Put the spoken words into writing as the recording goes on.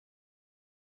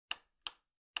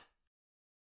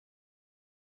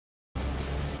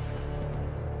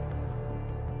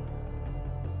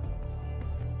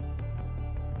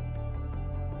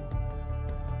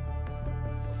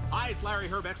it's Larry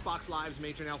Herb, Xbox Live's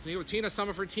Major Nelson here with Tina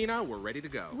Summerford. Tina, we're ready to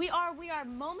go. We are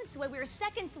moments away. We are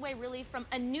seconds away, really, from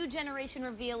a new generation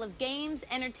reveal of games,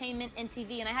 entertainment, and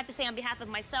TV. And I have to say, on behalf of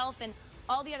myself and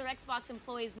all the other Xbox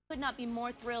employees, we could not be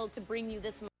more thrilled to bring you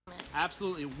this moment.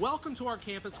 Absolutely. Welcome to our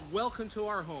campus. Welcome to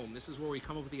our home. This is where we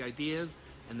come up with the ideas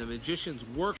and the magicians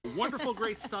work. Wonderful,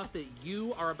 great stuff that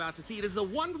you are about to see. It is the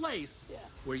one place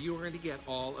where you are going to get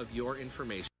all of your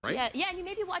information, right? Yeah, and you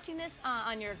may be watching this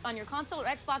on your console or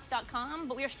Xbox.com,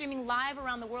 but we are streaming live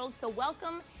around the world, so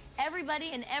welcome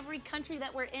everybody in every country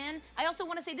that we're in. I also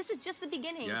want to say this is just the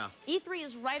beginning. Yeah. E3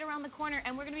 is right around the corner,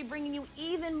 and we're going to be bringing you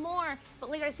even more. But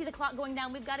Larry, I see the clock going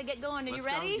down. We've got to get going. Are you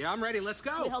ready? Yeah, I'm ready. Let's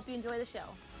go. We hope you enjoy the show.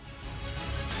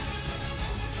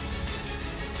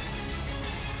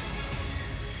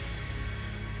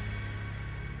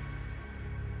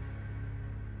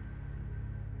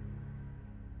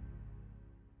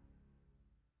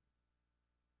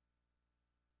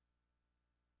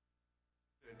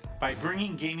 By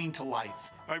bringing gaming to life.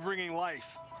 By bringing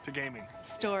life to gaming.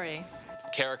 Story.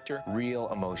 Character.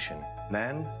 Real emotion.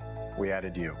 Then, we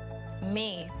added you.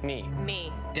 Me. Me.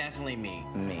 Me. Definitely me.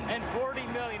 Me. And 40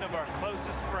 million of our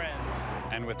closest friends.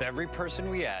 And with every person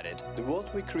we added, The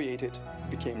world we created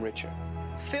became richer.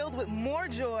 Filled with more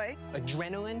joy,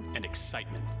 Adrenaline. And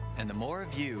excitement. And the more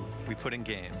of you we put in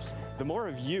games, The more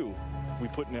of you we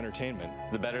put in entertainment,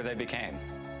 the better they became.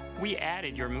 We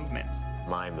added your movements.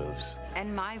 My moves.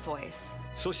 and my voice.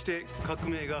 そして革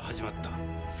命が始まった。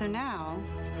 So now,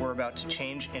 We're about to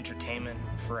change entertainment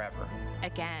forever.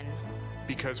 Again.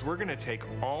 Because we're going to take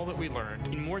all that we learned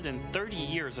In more than 30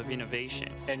 years of innovation.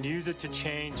 And use it to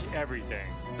change everything.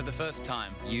 for the first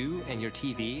time, you and your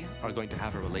TV are going to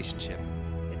have a relationship.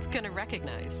 it's gonna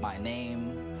recognize My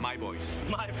name, My voice.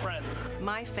 My friends.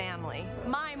 my family,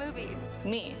 My movies.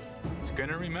 Me. it's going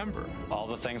to remember. All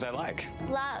the things I like.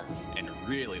 Love. And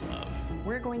really love.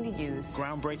 we're going to use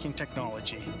Groundbreaking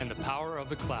technology. And the power of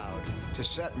the cloud. To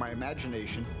set my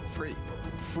imagination free.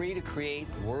 Free to create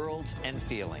worlds and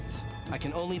feelings. I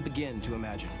can only begin to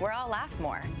imagine. We're all laugh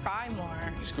more. Cry more.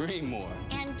 Scream more.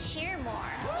 And cheer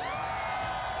more.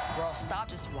 We're all stop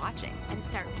just watching. And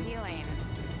start feeling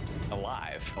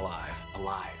Alive. Alive.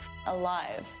 Alive.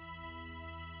 Alive.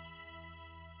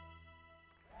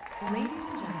 Ladies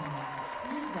and gentlemen,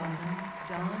 please welcome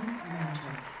Don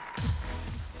Magic.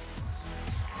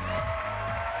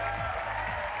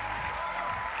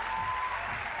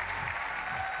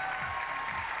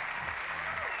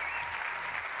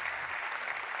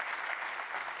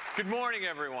 Good morning,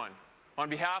 everyone. On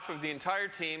behalf of the entire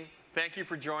team, thank you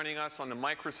for joining us on the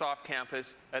Microsoft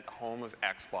campus at the home of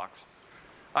Xbox.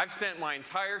 I've spent my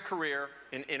entire career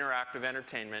in interactive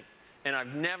entertainment, and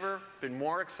I've never been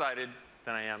more excited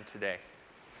than I am today.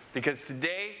 Because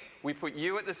today, we put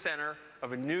you at the center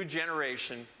of a new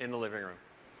generation in the living room,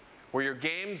 where your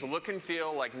games look and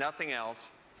feel like nothing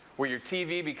else, where your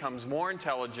TV becomes more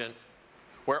intelligent,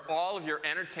 where all of your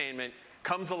entertainment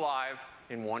comes alive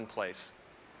in one place.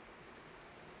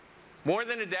 More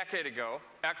than a decade ago,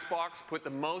 Xbox put the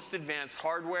most advanced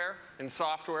hardware and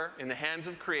software in the hands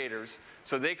of creators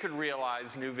so they could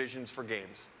realize new visions for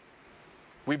games.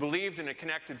 We believed in a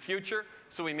connected future,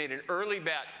 so we made an early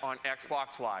bet on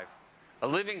Xbox Live, a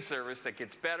living service that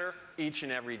gets better each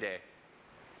and every day.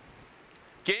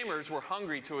 Gamers were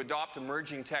hungry to adopt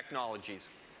emerging technologies.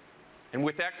 And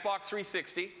with Xbox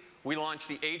 360, we launched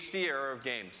the HD era of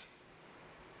games.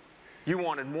 You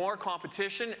wanted more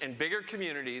competition and bigger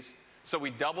communities, so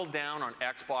we doubled down on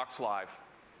Xbox Live.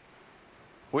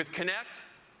 With Kinect,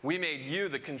 we made you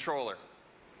the controller.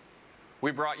 We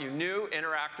brought you new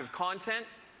interactive content,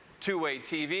 two-way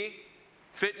TV,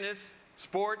 fitness,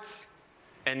 sports,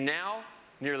 and now,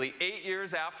 nearly 8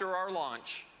 years after our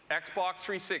launch, Xbox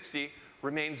 360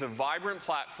 remains a vibrant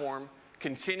platform,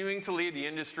 continuing to lead the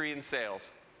industry in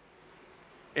sales.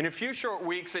 In a few short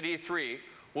weeks at E3,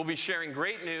 we'll be sharing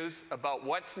great news about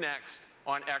what's next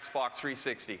on Xbox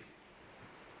 360.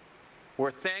 We're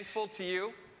thankful to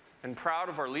you and proud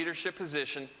of our leadership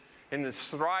position in this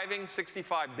thriving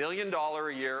 $65 billion a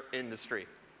year industry.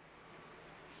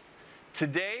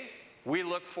 Today, we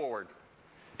look forward.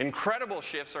 Incredible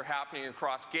shifts are happening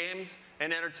across games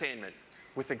and entertainment,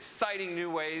 with exciting new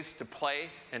ways to play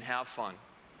and have fun.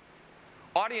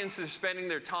 Audiences are spending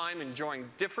their time enjoying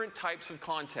different types of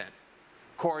content: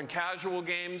 core and casual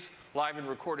games, live and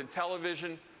recorded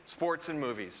television, sports and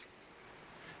movies.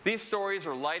 These stories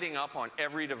are lighting up on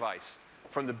every device,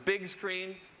 from the big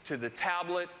screen to the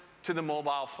tablet to the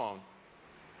mobile phone.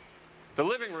 The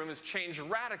living room has changed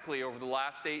radically over the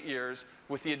last 8 years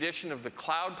with the addition of the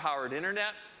cloud-powered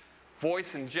internet,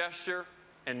 voice and gesture,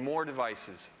 and more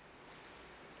devices.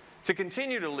 To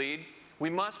continue to lead, we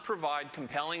must provide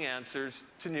compelling answers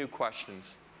to new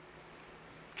questions.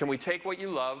 Can we take what you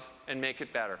love and make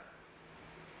it better?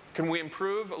 Can we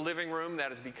improve a living room that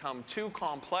has become too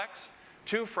complex,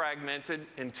 too fragmented,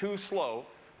 and too slow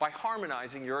by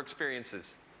harmonizing your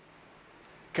experiences?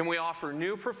 Can we offer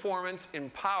new performance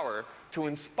and power to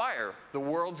inspire the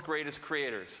world's greatest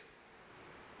creators?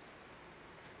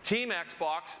 Team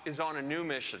Xbox is on a new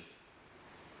mission.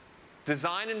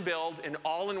 Design and build an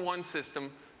all-in-one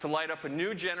system to light up a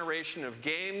new generation of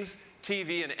games,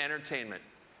 TV, and entertainment.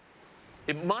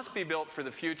 It must be built for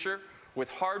the future with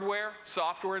hardware,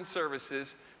 software, and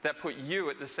services that put you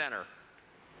at the center.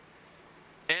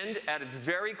 And at its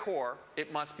very core,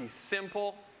 it must be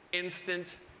simple,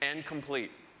 instant, and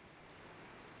complete.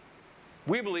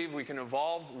 We believe we can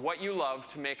evolve what you love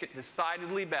to make it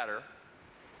decidedly better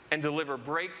and deliver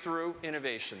breakthrough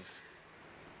innovations.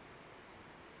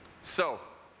 So,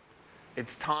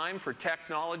 it's time for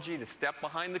technology to step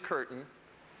behind the curtain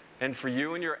and for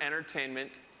you and your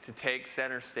entertainment to take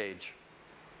center stage.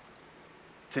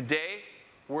 Today,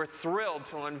 we're thrilled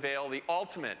to unveil the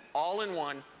ultimate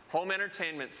all-in-one home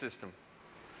entertainment system.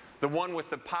 The one with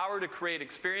the power to create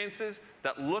experiences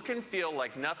that look and feel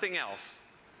like nothing else.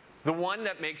 The one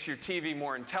that makes your TV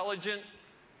more intelligent.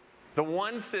 The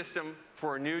one system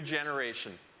for a new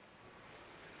generation.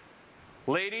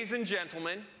 Ladies and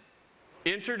gentlemen,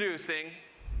 introducing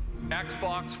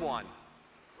Xbox One.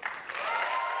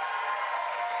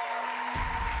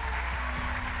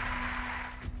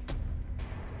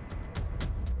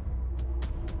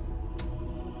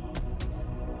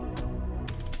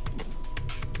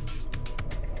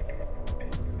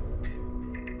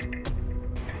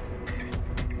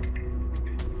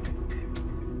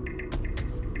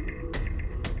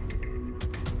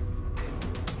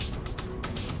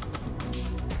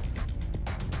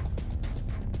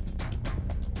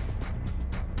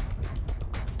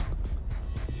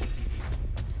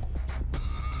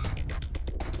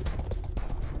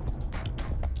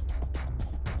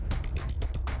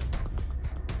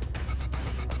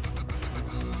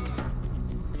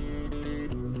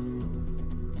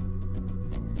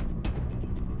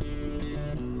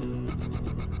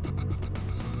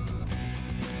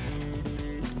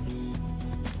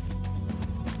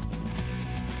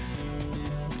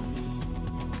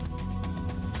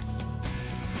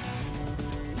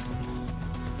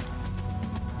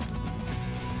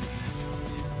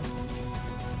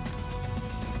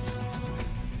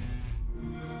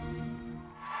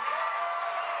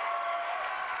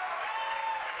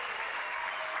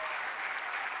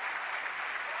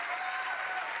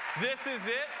 This is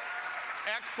it,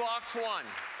 Xbox One.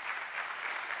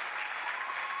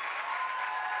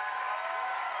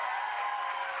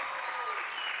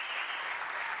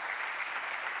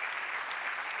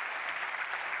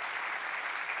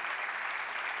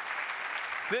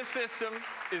 This system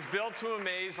is built to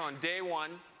amaze on day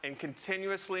one and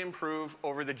continuously improve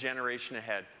over the generation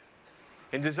ahead.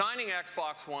 In designing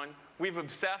Xbox One, we've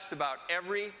obsessed about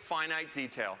every finite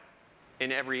detail.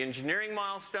 In every engineering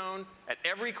milestone, at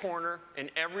every corner,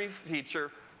 in every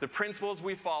feature, the principles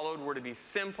we followed were to be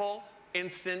simple,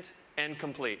 instant, and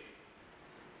complete.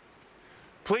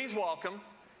 Please welcome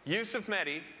Yusuf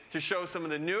Mehdi to show some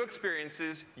of the new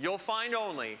experiences you'll find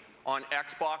only on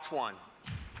Xbox One.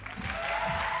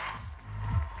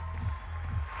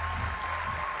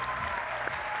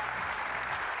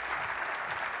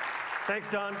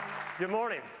 Thanks, Don. Good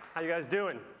morning. How you guys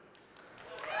doing?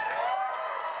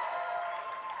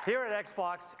 Here at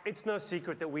Xbox, it's no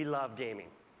secret that we love gaming.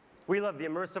 We love the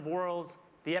immersive worlds,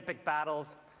 the epic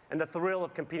battles, and the thrill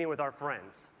of competing with our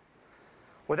friends.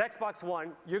 With Xbox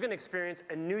One, you're going to experience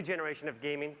a new generation of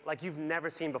gaming like you've never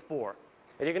seen before.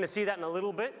 And you're going to see that in a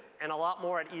little bit and a lot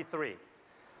more at E3.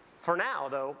 For now,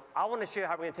 though, I want to show you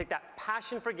how we're going to take that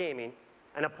passion for gaming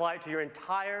and apply it to your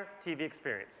entire TV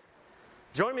experience.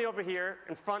 Join me over here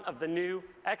in front of the new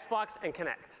Xbox and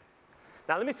Kinect.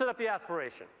 Now, let me set up the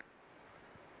aspiration.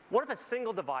 What if a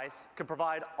single device could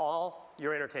provide all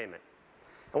your entertainment?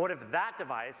 And what if that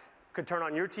device could turn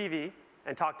on your TV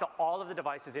and talk to all of the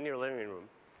devices in your living room?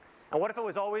 And what if it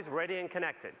was always ready and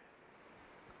connected?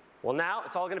 Well, now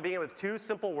it's all going to begin with two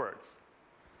simple words.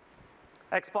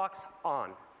 Xbox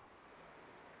on.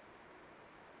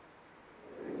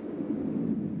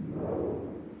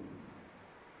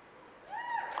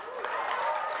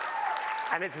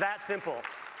 And it's that simple.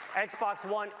 Xbox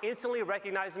One instantly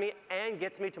recognizes me and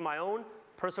gets me to my own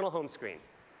personal home screen.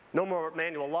 No more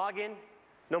manual login,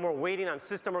 no more waiting on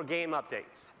system or game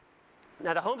updates.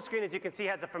 Now, the home screen, as you can see,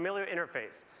 has a familiar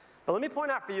interface. But let me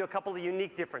point out for you a couple of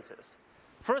unique differences.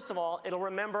 First of all, it'll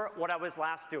remember what I was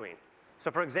last doing. So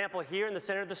for example, here in the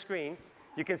center of the screen,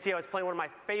 you can see I was playing one of my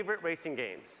favorite racing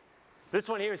games. This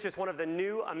one here is just one of the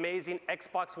new amazing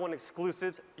Xbox One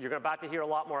exclusives you're about to hear a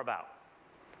lot more about.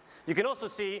 You can also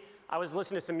see I was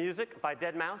listening to some music by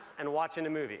deadmau5 and watching a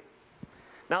movie.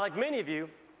 Now, like many of you,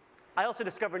 I also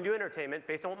discovered new entertainment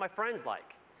based on what my friends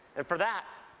like. And for that,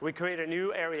 we created a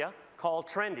new area called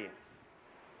Trending.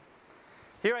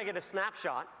 Here I get a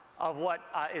snapshot of what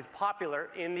is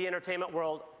popular in the entertainment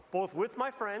world, both with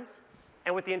my friends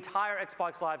and with the entire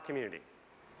Xbox Live community.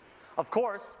 Of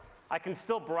course, I can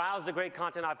still browse the great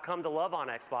content I've come to love on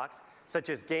Xbox, such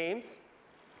as games,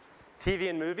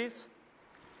 TV and movies,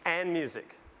 and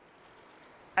music.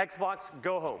 Xbox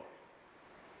Go Home.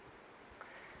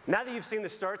 Now that you've seen the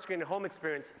start screen and home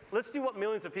experience, let's do what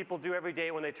millions of people do every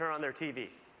day when they turn on their TV.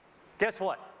 Guess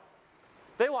what?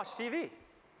 They watch TV.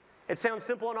 It sounds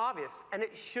simple and obvious, and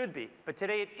it should be, but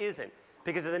today it isn't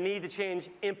because of the need to change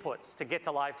inputs to get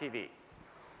to live TV.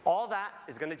 All that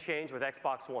is going to change with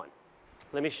Xbox One.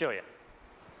 Let me show you.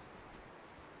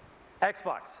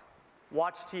 Xbox,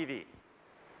 watch TV.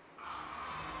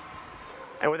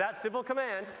 And with that simple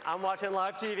command, I'm watching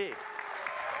live TV.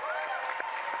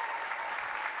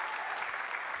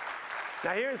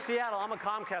 Now here in Seattle, I'm a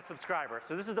Comcast subscriber,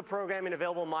 so this is the programming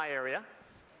available in my area.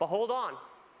 But hold on.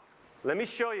 Let me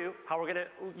show you how we're going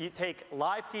to take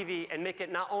live TV and make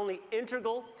it not only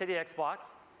integral to the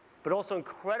Xbox, but also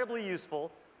incredibly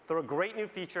useful through a great new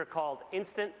feature called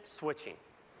instant switching.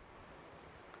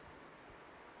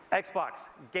 Xbox,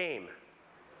 game.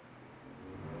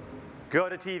 Go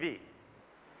to TV.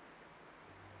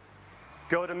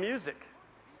 Go to music.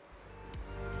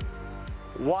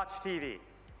 Watch TV.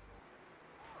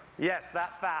 Yes,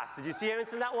 that fast. Did you see how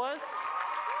instant that was?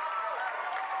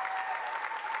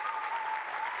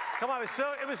 Come on,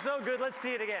 it was so good. Let's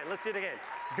see it again. Let's see it again.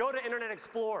 Go to Internet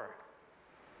Explorer.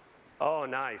 Oh,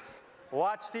 nice.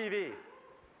 Watch TV.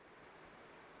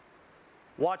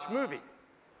 Watch movie.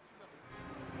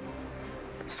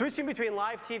 Switching between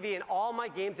live TV and all my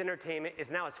games entertainment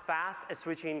is now as fast as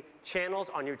switching channels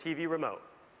on your TV remote.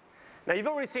 Now, you've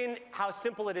already seen how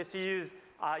simple it is to use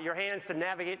your hands to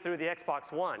navigate through the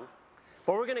Xbox One,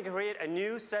 but we're going to create a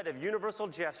new set of universal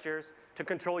gestures to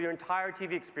control your entire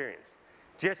TV experience.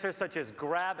 Gestures such as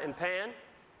grab and pan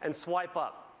and swipe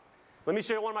up. Let me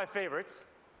show you one of my favorites.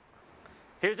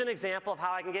 Here's an example of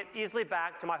how I can get easily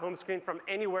back to my home screen from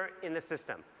anywhere in the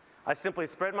system. I simply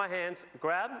spread my hands,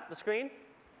 grab the screen,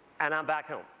 and I'm back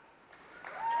home.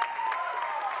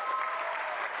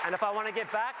 And if I want to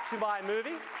get back to my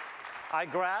movie, I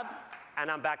grab, and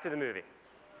I'm back to the movie.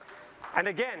 And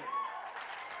again,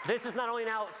 this is not only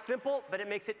now simple, but it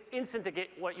makes it instant to get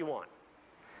what you want.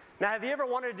 Now, have you ever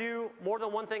wanted to do more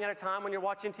than one thing at a time when you're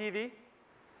watching TV?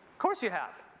 Of course you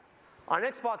have. On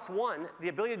Xbox One, the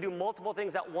ability to do multiple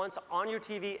things at once on your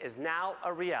TV is now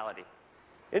a reality.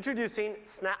 Introducing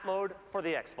Snap Mode for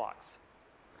the Xbox.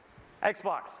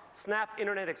 Xbox, Snap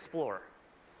Internet Explorer.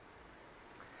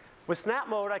 With Snap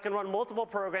Mode, I can run multiple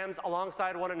programs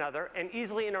alongside one another and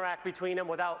easily interact between them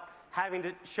without having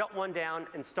to shut one down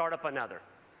and start up another.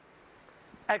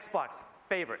 Xbox,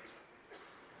 Favorites.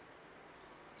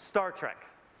 Star Trek.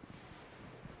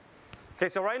 Okay,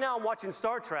 so right now I'm watching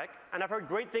Star Trek, and I've heard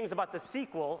great things about the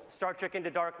sequel, Star Trek Into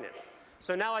Darkness.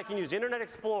 So now I can use Internet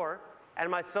Explorer and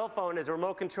my cell phone as a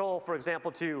remote control, for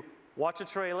example, to watch a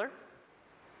trailer,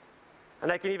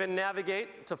 and I can even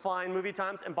navigate to find movie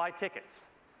times and buy tickets.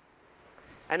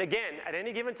 And again, at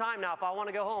any given time now, if I want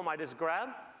to go home, I just grab,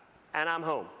 and I'm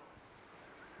home.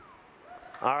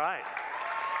 All right.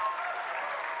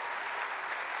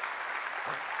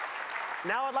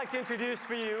 Now I'd like to introduce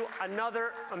for you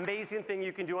another amazing thing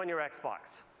you can do on your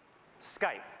Xbox,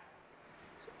 Skype.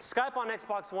 Skype on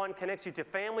Xbox One connects you to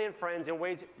family and friends in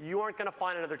ways you aren't going to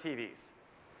find on other TVs.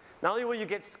 Not only will you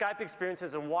get Skype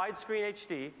experiences in widescreen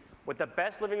HD with the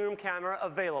best living room camera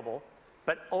available,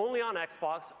 but only on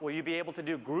Xbox will you be able to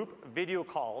do group video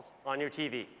calls on your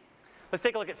TV. Let's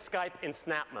take a look at Skype in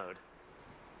Snap Mode.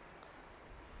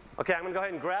 Okay, I'm going to go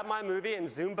ahead and grab my movie and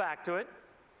zoom back to it.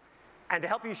 And to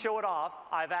help you show it off,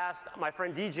 I've asked my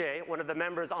friend DJ, one of the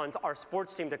members on our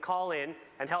sports team, to call in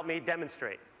and help me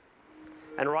demonstrate.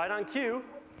 And right on cue,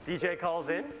 DJ calls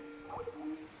in.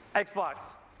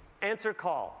 Xbox, answer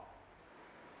call.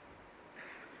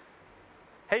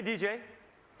 Hey DJ,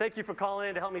 thank you for calling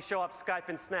in to help me show off Skype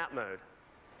in Snap Mode.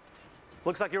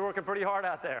 Looks like you're working pretty hard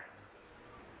out there.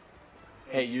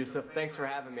 Hey Yusuf, thanks for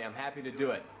having me. I'm happy to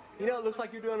do it. You know, it looks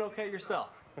like you're doing okay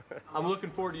yourself. I'm looking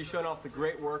forward to you showing off the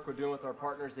great work we're doing with our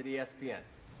partners at ESPN.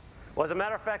 Well, as a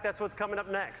matter of fact, that's what's coming up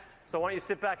next. So why don't you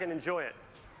sit back and enjoy it?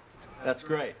 That's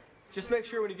great. Just make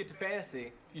sure when you get to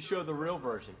fantasy, you show the real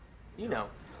version. You know,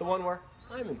 the one where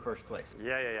I'm in first place.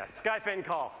 Yeah. Skype in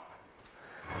call.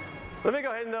 Let me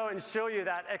go ahead though and show you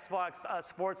that Xbox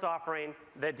sports offering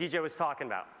that DJ was talking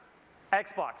about.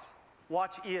 Xbox,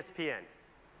 watch ESPN.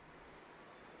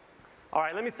 All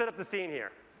right, let me set up the scene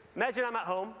here. Imagine I'm at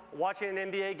home watching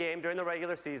an NBA game during the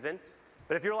regular season,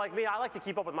 but if you're like me, I like to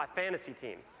keep up with my fantasy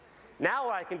team. Now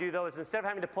what I can do though is instead of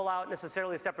having to pull out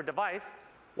necessarily a separate device,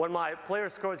 when my player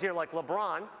scores here like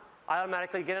LeBron, I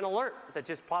automatically get an alert that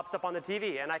just pops up on the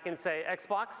TV, and I can say,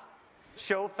 Xbox,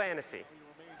 show fantasy.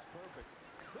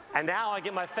 And now I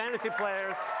get my fantasy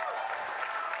players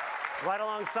right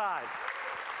alongside.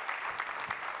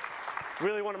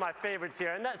 Really one of my favorites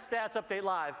here, and that's Stats Update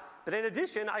Live. But in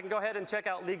addition, I can go ahead and check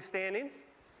out league standings.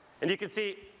 And you can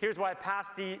see, here's where I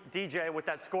passed DJ with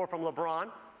that score from LeBron.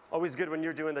 Always good when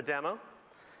you're doing the demo.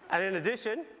 And in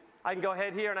addition, I can go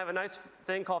ahead here and I have a nice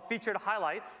thing called Featured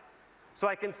Highlights. So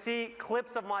I can see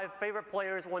clips of my favorite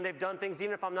players when they've done things,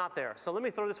 even if I'm not there. So let me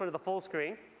throw this one to the full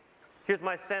screen. Here's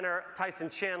my center, Tyson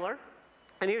Chandler.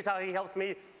 And here's how he helps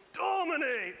me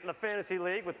dominate the fantasy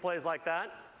league with plays like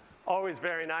that. Always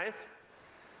very nice.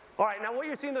 All right, now what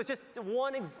you're seeing though is just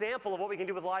one example of what we can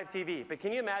do with live TV. But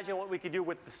can you imagine what we could do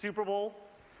with the Super Bowl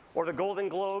or the Golden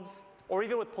Globes or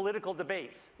even with political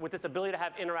debates with this ability to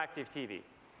have interactive TV?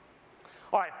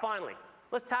 All right, finally,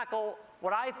 let's tackle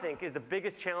what I think is the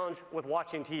biggest challenge with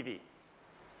watching TV.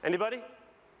 Anybody?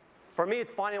 For me,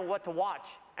 it's finding what to watch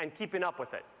and keeping up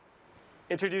with it.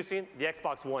 Introducing the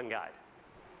Xbox One Guide.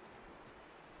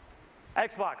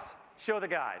 Xbox, show the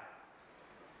guide.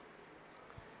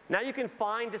 Now you can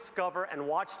find, discover, and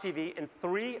watch TV in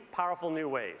 3 powerful new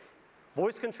ways.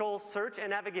 Voice control, search and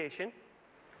navigation,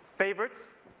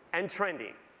 favorites, and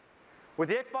trending. With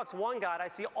the Xbox One Guide, I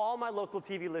see all my local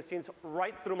TV listings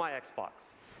right through my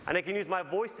Xbox. And I can use my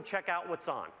voice to check out what's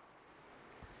on.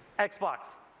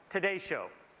 Xbox, Today Show.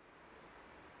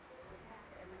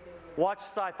 Watch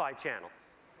Sci-Fi Channel.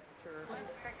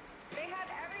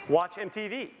 Watch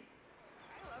MTV.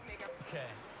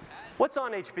 What's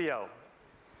on HBO?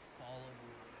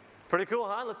 Pretty cool,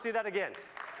 huh? Let's see that again.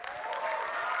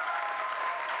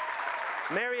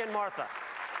 Mary and Martha.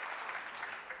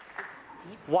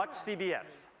 Watch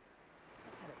CBS.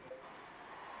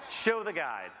 Show the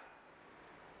guide.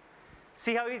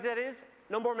 See how easy that is?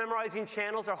 No more memorizing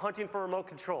channels or hunting for remote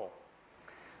control.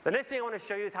 The next thing I want to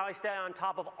show you is how I stay on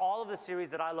top of all of the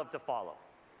series that I love to follow.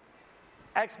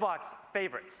 Xbox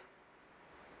Favorites.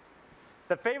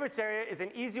 The favorites area is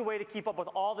an easy way to keep up with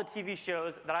all the TV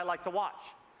shows that I like to watch.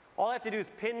 All I have to do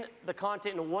is pin the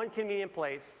content in one convenient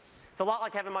place. It's a lot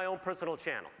like having my own personal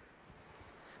channel.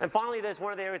 And finally, there's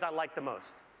one of the areas I like the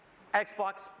most.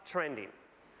 Xbox Trending.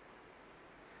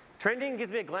 Trending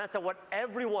gives me a glance at what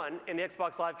everyone in the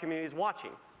Xbox Live community is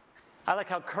watching. I like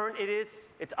how current it is.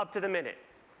 It's up to the minute.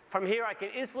 From here, I can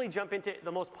instantly jump into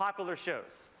the most popular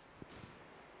shows.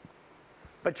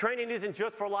 But Trending isn't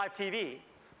just for live TV.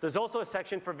 There's also a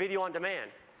section for video on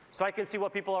demand, so I can see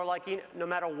what people are liking no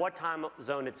matter what time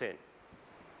zone it's in.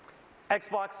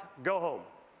 Xbox Go Home.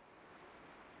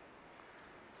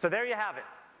 So there you have it.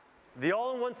 The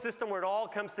all-in-one system where it all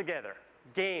comes together.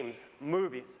 Games,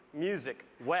 movies, music,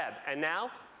 web, and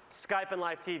now, Skype and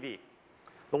live TV.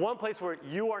 The one place where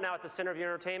you are now at the center of your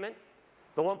entertainment.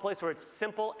 The one place where it's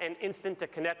simple and instant to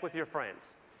connect with your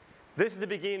friends. This is the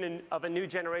beginning of a new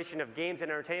generation of games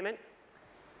and entertainment.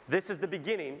 This is the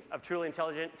beginning of truly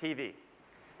intelligent TV.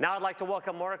 Now I'd like to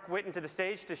welcome Mark Whitten to the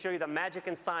stage to show you the magic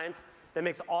and science that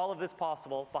makes all of this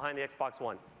possible behind the Xbox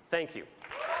One. Thank you.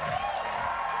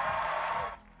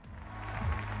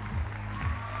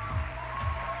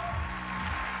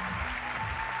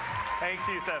 Thanks,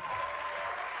 Yusuf.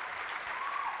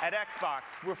 At Xbox,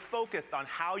 we're focused on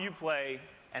how you play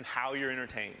and how you're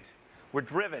entertained. We're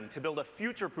driven to build a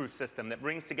future-proof system that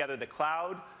brings together the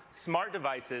cloud, smart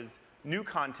devices, new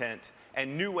content,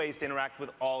 and new ways to interact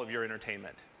with all of your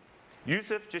entertainment.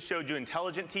 Yusuf just showed you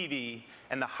intelligent TV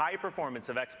and the high performance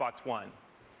of Xbox One.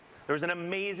 There's an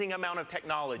amazing amount of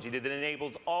technology that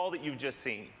enables all that you've just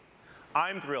seen.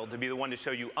 I'm thrilled to be the one to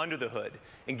show you under the hood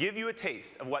and give you a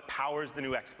taste of what powers the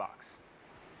new Xbox.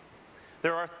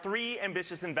 There are 3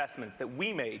 ambitious investments that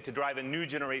we made to drive a new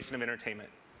generation of entertainment.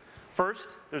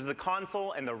 First, there's the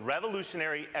console and the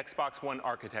revolutionary Xbox One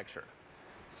architecture.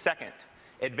 Second,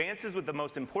 advances with the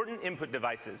most important input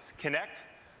devices, Kinect,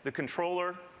 the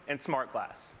controller, and Smart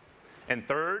Glass. And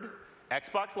third,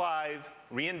 Xbox Live,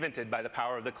 reinvented by the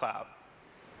power of the cloud.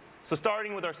 So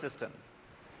starting with our system,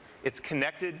 it's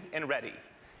connected and ready.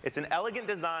 It's an elegant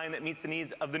design that meets the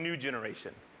needs of the new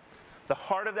generation. The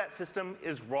heart of that system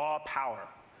is raw power.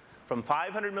 From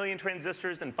 500 million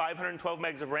transistors and 512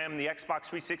 megs of RAM in the Xbox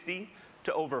 360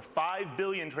 to over 5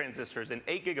 billion transistors and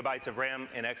 8 gigabytes of RAM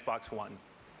in Xbox One.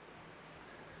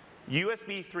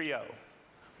 USB 3.0,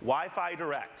 Wi-Fi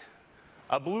Direct,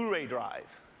 a Blu-ray drive,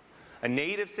 a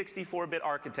native 64-bit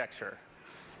architecture,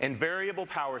 and variable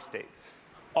power states,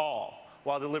 all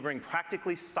while delivering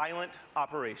practically silent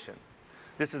operation.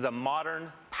 This is a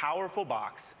modern, powerful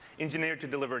box engineered to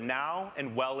deliver now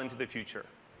and well into the future.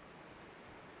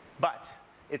 But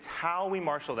it's how we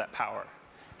marshal that power,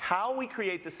 how we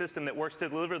create the system that works to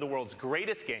deliver the world's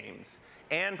greatest games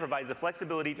and provides the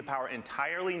flexibility to power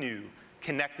entirely new,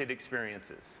 connected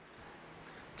experiences.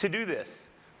 To do this,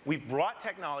 we've brought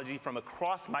technology from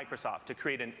across Microsoft to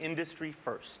create an industry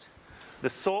first. The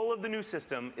soul of the new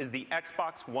system is the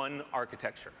Xbox One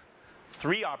architecture,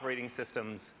 3 operating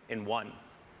systems in one.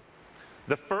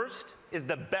 The first is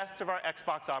the best of our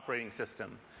Xbox operating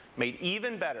system, made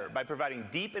even better by providing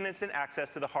deep and instant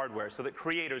access to the hardware so that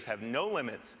creators have no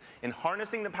limits in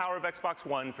harnessing the power of Xbox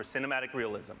One for cinematic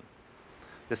realism.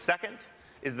 The second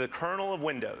is the kernel of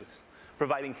Windows,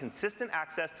 providing consistent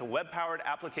access to web-powered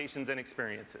applications and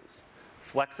experiences.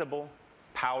 Flexible,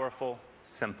 powerful,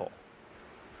 simple.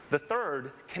 The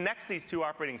third connects these 2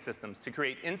 operating systems to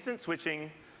create instant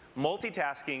switching,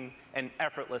 multitasking, and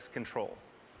effortless control.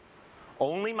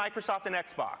 Only Microsoft and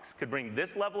Xbox could bring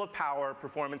this level of power,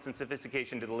 performance, and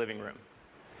sophistication to the living room.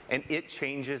 And it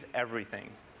changes everything.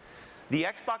 The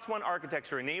Xbox One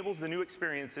architecture enables the new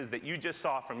experiences that you just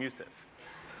saw from Yusuf.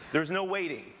 There's no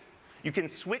waiting. You can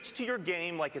switch to your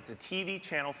game like it's a TV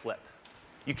channel flip.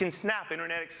 You can snap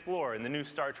Internet Explorer in the new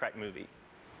Star Trek movie.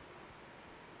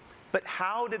 But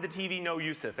how did the TV know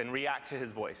Yusuf and react to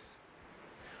his voice?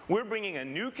 We're bringing a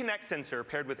new Kinect sensor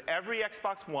paired with every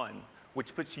Xbox One,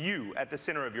 which puts you at the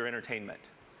center of your entertainment.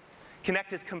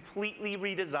 Kinect is completely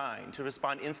redesigned to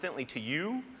respond instantly to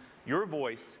you, your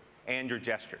voice, and your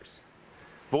gestures.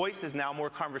 Voice is now more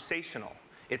conversational,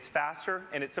 it's faster,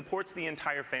 and it supports the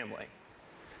entire family.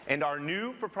 And our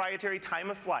new proprietary time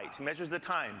of flight measures the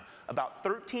time about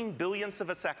 13 billionths of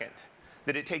a second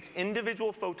that it takes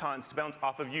individual photons to bounce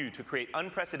off of you to create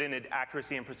unprecedented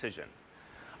accuracy and precision.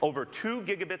 Over 2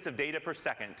 gigabits of data per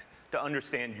second to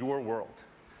understand your world.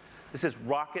 This is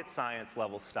rocket science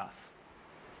level stuff.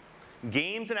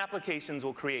 Games and applications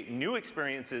will create new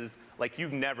experiences like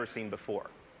you've never seen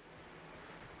before.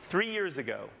 3 years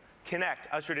ago, Kinect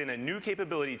ushered in a new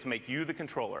capability to make you the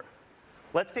controller.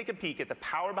 Let's take a peek at the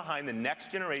power behind the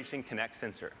next generation Kinect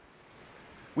sensor.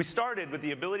 We started with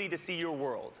the ability to see your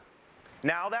world.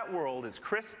 Now that world is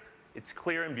crisp, it's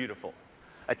clear and beautiful.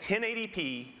 A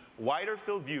 1080p, wider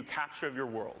field view capture of your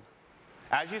world.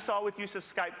 As you saw with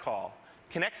Yusuf's Skype call,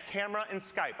 Kinect's camera and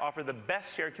Skype offer the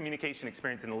best shared communication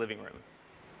experience in the living room.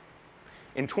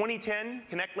 In 2010,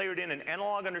 Kinect layered in an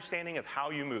analog understanding of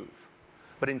how you move.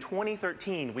 But in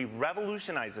 2013, we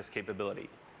revolutionized this capability.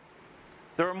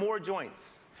 There are more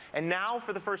joints. And now,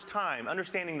 for the first time,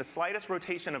 understanding the slightest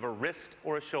rotation of a wrist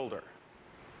or a shoulder.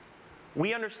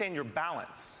 We understand your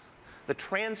balance, the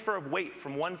transfer of weight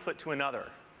from one foot to another,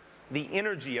 the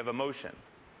energy of emotion.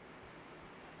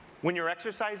 When you're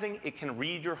exercising, it can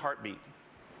read your heartbeat.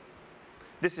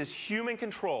 This is human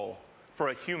control for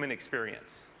a human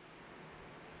experience.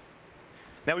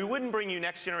 Now, we wouldn't bring you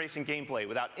next-generation gameplay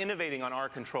without innovating on our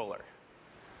controller.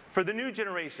 For the new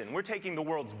generation, we're taking the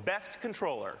world's best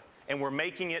controller, and we're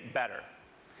making it better.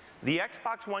 The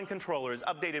Xbox One controller is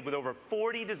updated with over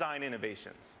 40 design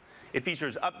innovations. It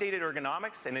features updated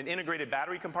ergonomics and an integrated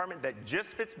battery compartment that just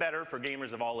fits better for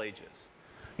gamers of all ages.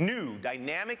 New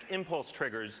dynamic impulse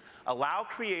triggers allow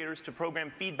creators to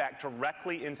program feedback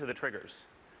directly into the triggers.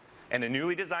 And a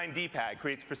newly designed D-pad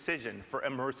creates precision for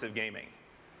immersive gaming.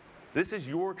 This is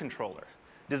your controller,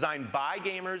 designed by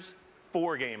gamers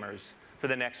for gamers for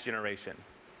the next generation.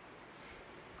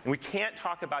 And we can't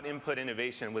talk about input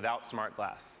innovation without smart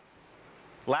glass.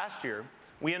 Last year,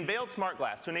 we unveiled smart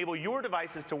glass to enable your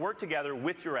devices to work together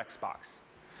with your Xbox.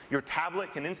 Your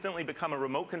tablet can instantly become a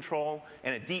remote control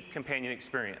and a deep companion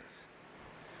experience.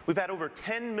 We've had over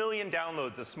 10 million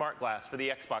downloads of smart glass for the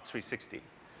Xbox 360.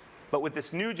 But with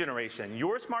this new generation,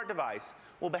 your smart device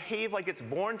will behave like it's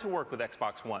born to work with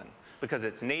Xbox One because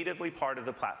it's natively part of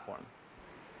the platform.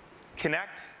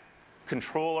 Kinect,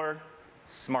 controller,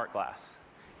 smart glass.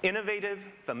 Innovative,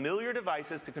 familiar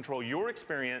devices to control your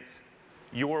experience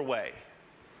your way.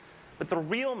 But the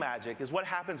real magic is what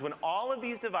happens when all of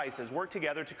these devices work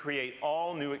together to create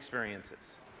all new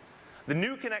experiences. The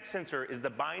new Kinect sensor is the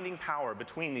binding power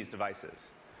between these devices.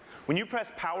 When you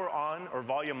press power on or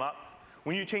volume up,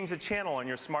 when you change the channel on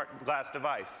your smart glass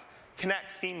device,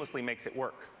 Kinect seamlessly makes it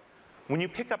work. When you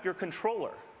pick up your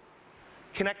controller,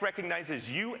 Kinect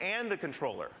recognizes you and the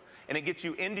controller, and it gets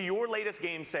you into your latest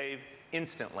game save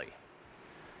instantly.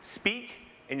 Speak,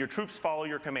 and your troops follow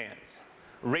your commands.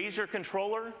 Raise your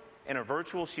controller, and a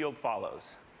virtual shield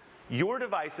follows. Your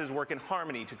devices work in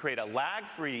harmony to create a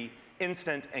lag-free,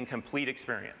 instant, and complete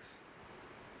experience.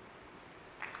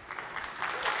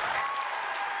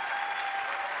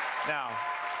 Now,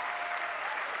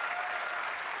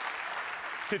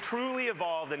 to truly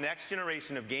evolve the next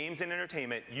generation of games and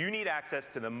entertainment, you need access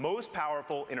to the most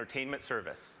powerful entertainment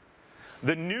service.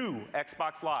 The new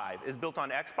Xbox Live is built on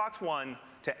Xbox One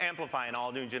to amplify an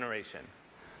all-new generation.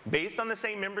 Based on the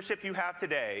same membership you have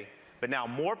today, but now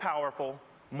more powerful,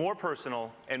 more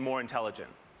personal, and more intelligent.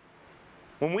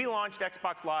 When we launched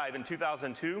Xbox Live in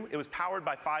 2002, it was powered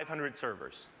by 500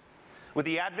 servers. With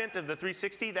the advent of the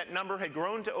 360, that number had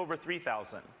grown to over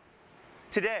 3,000.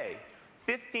 Today,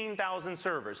 15,000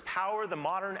 servers power the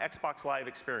modern Xbox Live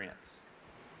experience.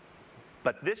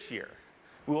 But this year,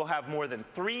 we will have more than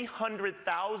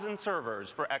 300,000 servers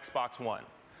for Xbox One,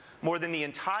 more than the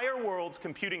entire world's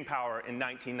computing power in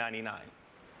 1999.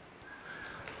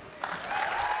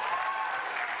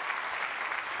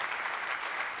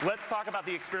 Let's talk about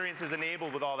the experiences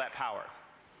enabled with all that power.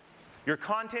 Your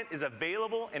content is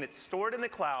available and it's stored in the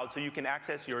cloud so you can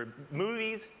access your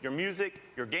movies, your music,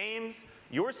 your games,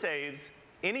 your saves,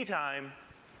 anytime,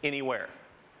 anywhere.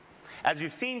 As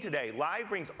you've seen today, Live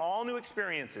brings all new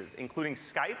experiences, including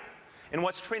Skype and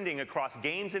what's trending across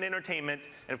games and entertainment,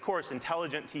 and of course,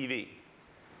 intelligent TV.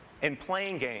 And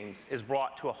playing games is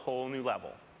brought to a whole new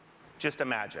level. Just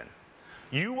imagine.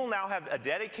 You will now have a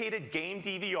dedicated game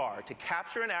DVR to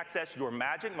capture and access your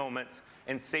magic moments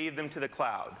and save them to the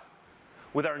cloud.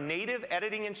 With our native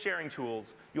editing and sharing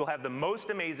tools, you'll have the most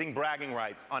amazing bragging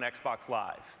rights on Xbox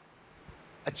Live.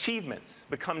 Achievements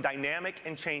become dynamic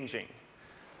and changing.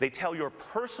 They tell your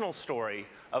personal story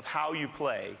of how you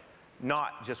play,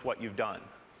 not just what you've done.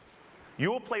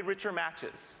 You will play richer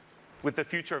matches with the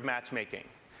future of matchmaking.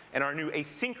 And our new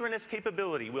asynchronous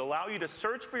capability will allow you to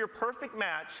search for your perfect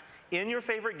match in your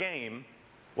favorite game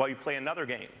while you play another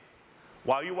game,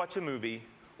 while you watch a movie,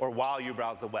 or while you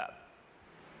browse the web.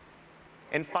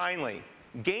 And finally,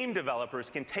 game developers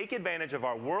can take advantage of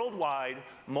our worldwide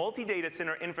multi-data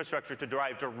center infrastructure to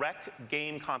drive direct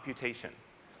game computation.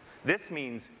 This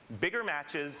means bigger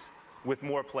matches with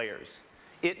more players.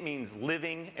 It means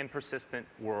living and persistent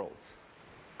worlds.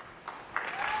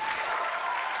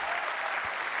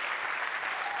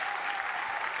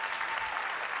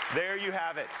 There you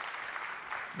have it.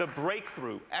 The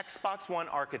breakthrough Xbox One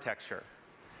architecture.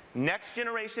 Next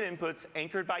generation inputs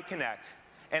anchored by Kinect,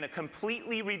 and a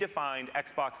completely redefined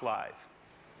Xbox Live.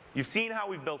 You've seen how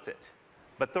we've built it,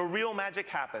 but the real magic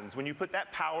happens when you put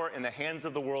that power in the hands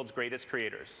of the world's greatest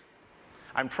creators.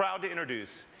 I'm proud to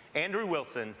introduce Andrew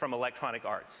Wilson from Electronic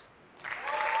Arts.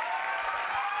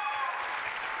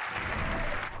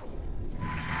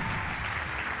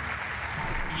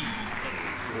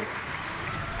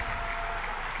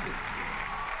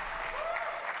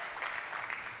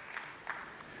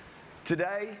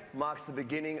 Today marks the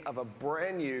beginning of a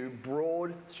brand new,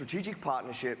 broad, strategic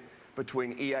partnership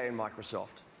between EA and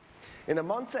Microsoft. In the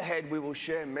months ahead, we will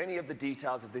share many of the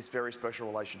details of this very special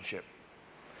relationship.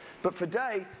 But for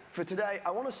today,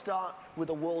 I want to start with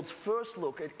the world's first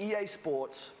look at EA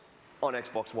Sports on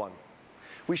Xbox One.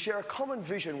 We share a common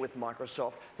vision with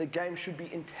Microsoft that games should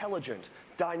be intelligent,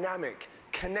 dynamic,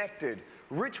 connected,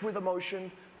 rich with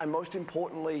emotion, and most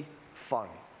importantly, fun.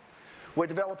 We're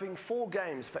developing 4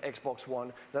 games for Xbox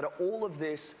One that are all of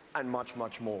this and much,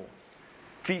 much more.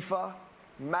 FIFA,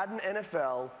 Madden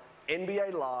NFL,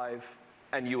 NBA Live,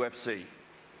 and UFC.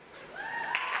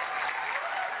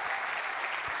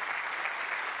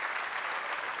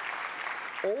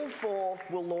 All 4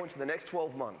 will launch in the next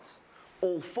 12 months.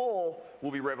 All 4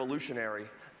 will be revolutionary,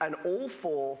 and all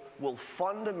 4 will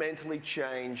fundamentally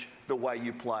change the way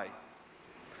you play.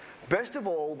 Best of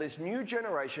all, this new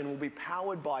generation will be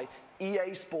powered by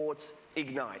EA Sports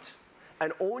Ignite,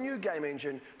 an all-new game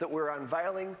engine that we're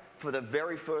unveiling for the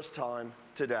very first time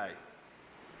today.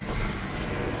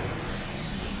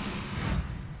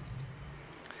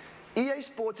 EA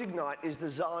Sports Ignite is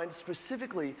designed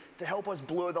specifically to help us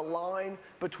blur the line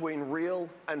between real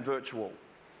and virtual.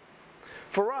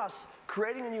 For us,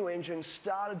 creating a new engine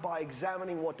started by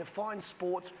examining what defines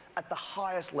sports at the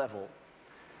highest level.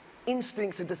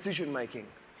 Instincts and decision-making,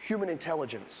 human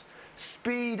intelligence,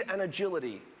 speed and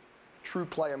agility, true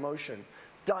play emotion,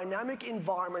 dynamic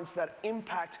environments that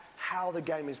impact how the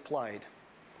game is played,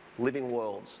 living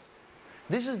worlds.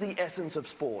 This is the essence of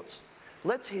sports.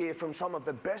 Let's hear from some of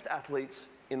the best athletes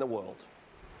in the world.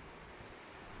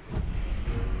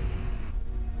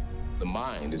 The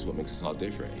mind is what makes us all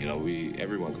different. You know,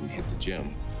 everyone can hit the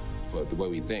gym but the way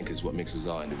we think is what makes us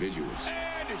all individuals.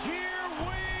 And here we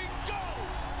go!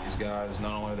 These guys,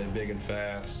 not only are they big and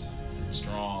fast,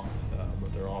 strong,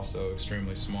 but they're also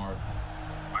extremely smart.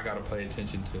 I got to pay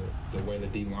attention to the way the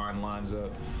D-line lines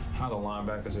up, how the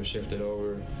linebackers are shifted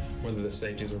over, whether the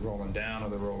safeties are rolling down or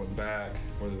they're rolling back,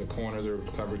 whether the corners are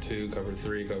cover 2, cover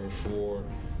 3, cover 4,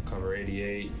 cover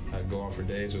 88. I go on for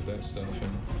days with that stuff,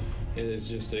 and it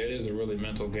is a really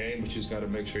mental game, but you just got to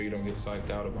make sure you don't get psyched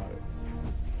out about it.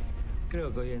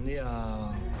 Creo que hoy en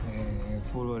día el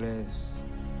fútbol es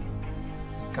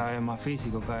cada vez más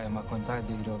físico, cada vez más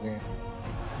contacto, y creo que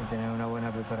tener una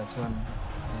buena preparación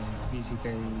física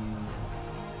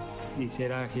y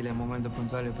ser ágil en momentos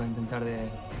puntuales para intentar de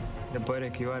poder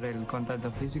esquivar el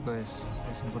contacto físico es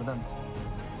importante.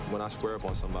 When I square up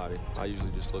on somebody, I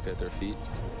usually just look at their feet,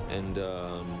 and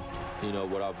you know,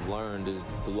 what I've learned is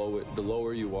the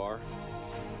lower you are,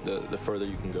 the further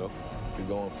you can go. You're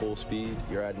going full speed,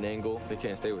 you're at an angle, they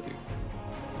can't stay with you.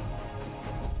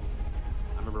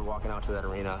 I remember walking out to that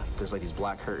arena, there's like these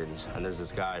black curtains, and there's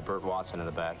this guy, Burt Watson, in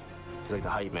the back. He's like the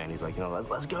hype man. He's like, you know,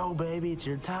 let's go, baby, it's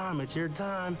your time, it's your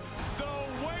time. The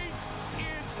wait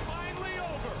is finally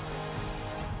over.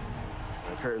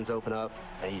 The curtains open up,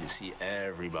 and you just see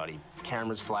everybody.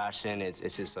 Cameras flashing, it's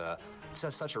just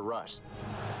such a rush.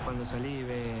 Cuando salí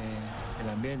ve el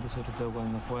ambiente, sobre todo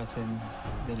cuando juegas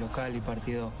de local y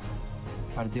partido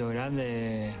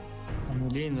grande, es muy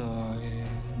lindo.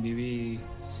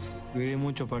 Viví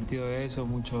muchos partidos de eso,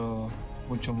 mucho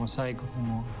mosaico,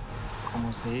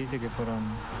 como se dice, que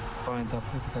fueron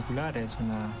espectaculares.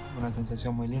 Una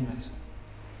sensación muy linda eso.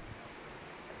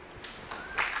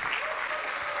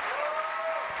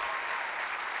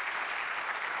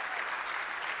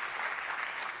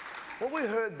 What we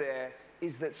heard there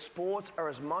is that sports are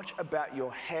as much about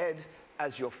your head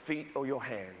as your feet or your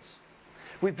hands.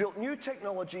 We've built new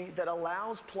technology that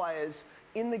allows players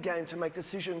in the game to make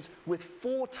decisions with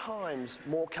 4 times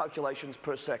more calculations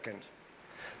per second.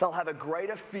 They'll have a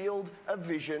greater field of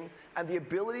vision and the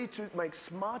ability to make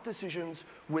smart decisions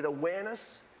with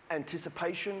awareness,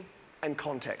 anticipation, and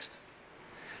context.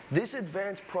 This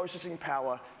advanced processing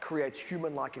power creates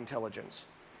human-like intelligence.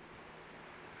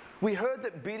 We heard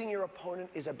that beating your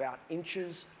opponent is about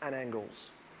inches and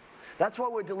angles. That's why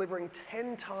we're delivering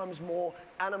 10 times more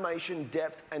animation,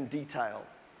 depth, and detail.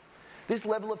 This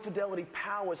level of fidelity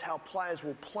powers how players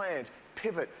will plant,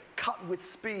 pivot, cut with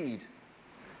speed,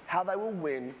 how they will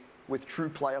win with true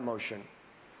player motion.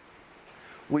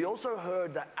 We also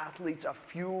heard that athletes are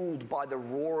fueled by the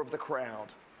roar of the crowd.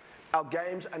 Our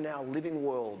games are now living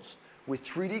worlds with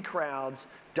 3D crowds,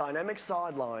 dynamic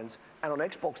sidelines, and on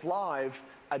Xbox Live,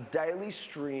 a daily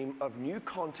stream of new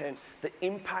content that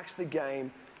impacts the game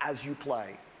as you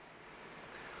play.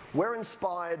 We're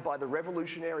inspired by the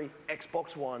revolutionary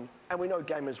Xbox One, and we know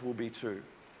gamers will be too.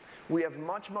 We have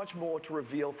much, much more to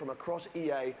reveal from across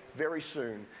EA very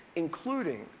soon,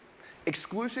 including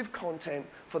exclusive content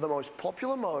for the most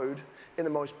popular mode in the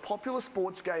most popular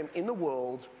sports game in the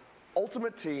world,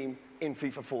 Ultimate Team in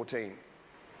FIFA 14.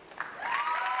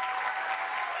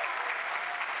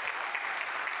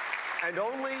 And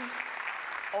only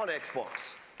on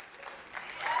Xbox.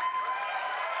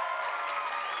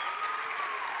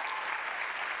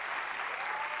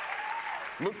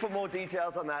 Look for more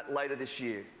details on that later this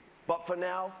year. But for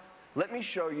now, let me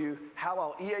show you how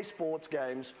our EA Sports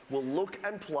games will look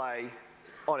and play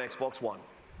on Xbox One.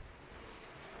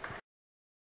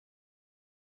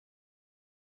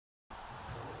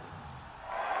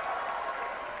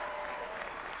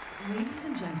 Ladies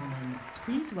and gentlemen,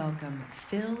 please welcome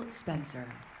Phil Spencer.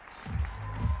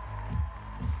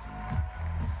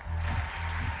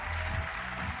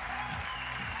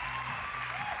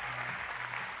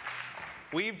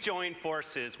 We've joined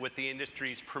forces with the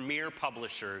industry's premier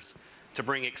publishers to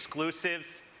bring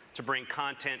exclusives, to bring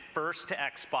content first to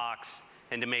Xbox,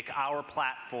 and to make our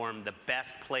platform the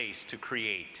best place to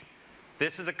create.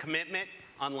 This is a commitment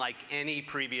unlike any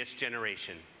previous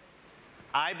generation.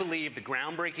 I believe the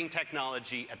groundbreaking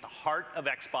technology at the heart of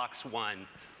Xbox One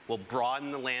will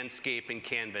broaden the landscape and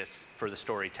canvas for the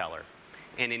storyteller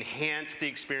and enhance the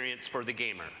experience for the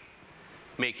gamer,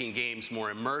 making games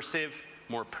more immersive,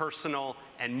 more personal,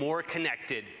 and more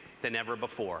connected than ever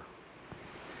before.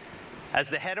 As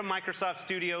the head of Microsoft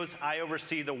Studios, I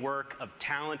oversee the work of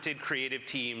talented creative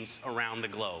teams around the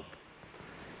globe.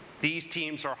 These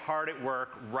teams are hard at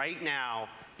work right now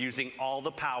using all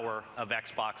the power of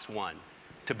Xbox One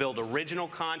to build original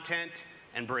content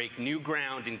and break new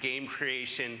ground in game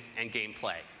creation and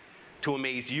gameplay, to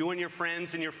amaze you and your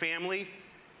friends and your family,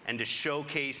 and to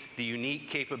showcase the unique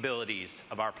capabilities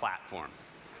of our platform.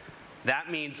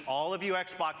 That means all of you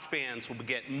Xbox fans will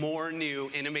get more new,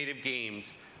 innovative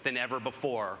games than ever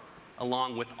before,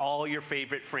 along with all your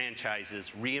favorite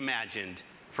franchises reimagined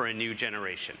for a new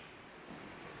generation.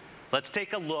 Let's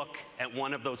take a look at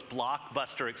one of those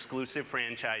blockbuster exclusive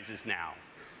franchises now,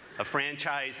 a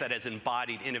franchise that has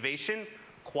embodied innovation,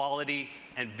 quality,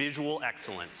 and visual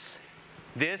excellence.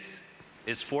 This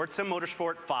is Forza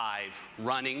Motorsport 5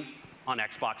 running on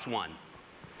Xbox One.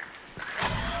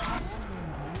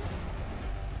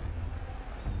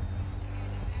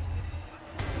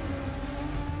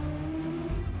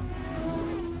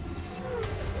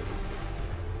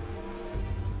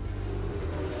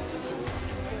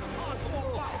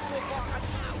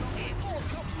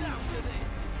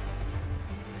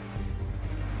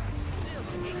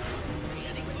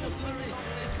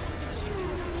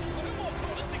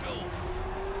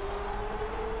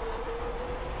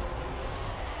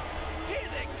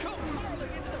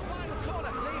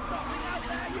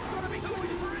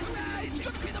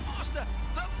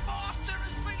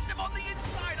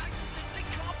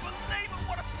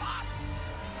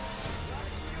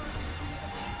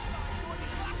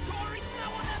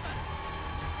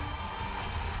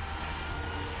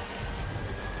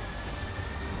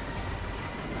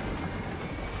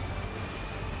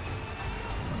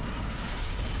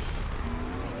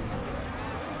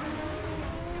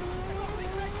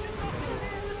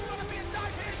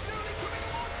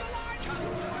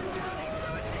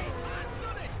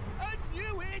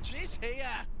 Here.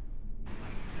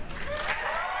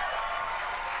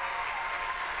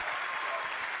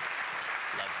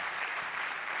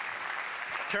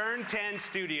 Turn 10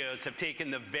 Studios have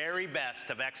taken the very best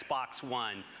of Xbox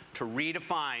One to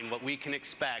redefine what we can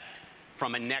expect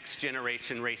from a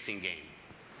next-generation racing game.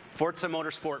 Forza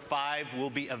Motorsport 5 will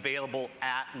be available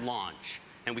at launch,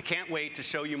 and we can't wait to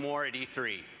show you more at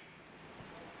E3.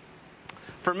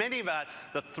 For many of us,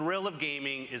 the thrill of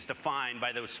gaming is defined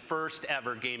by those first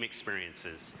ever game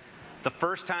experiences. The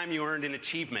first time you earned an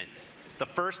achievement, the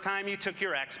first time you took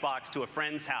your Xbox to a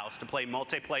friend's house to play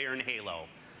multiplayer in Halo,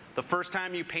 the first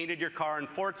time you painted your car in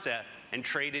Forza and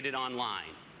traded it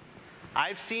online.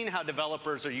 I've seen how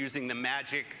developers are using the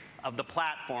magic of the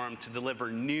platform to deliver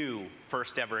new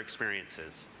first ever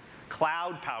experiences.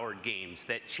 Cloud-powered games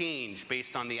that change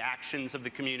based on the actions of the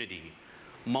community.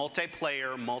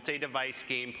 Multiplayer, multi-device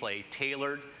gameplay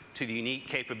tailored to the unique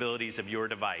capabilities of your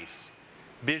device.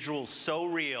 Visuals so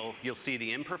real, you'll see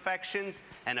the imperfections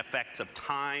and effects of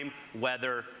time,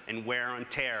 weather, and wear and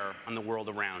tear on the world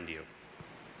around you.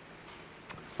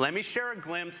 Let me share a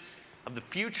glimpse of the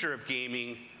future of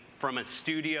gaming from a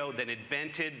studio that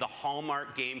invented the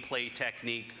hallmark gameplay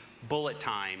technique, bullet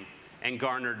time, and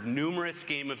garnered numerous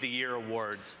Game of the Year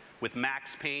awards with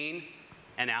Max Payne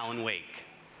and Alan Wake.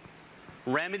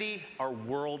 Remedy are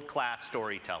world-class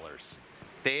storytellers.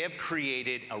 They have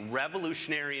created a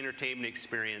revolutionary entertainment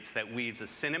experience that weaves a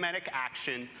cinematic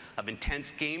action of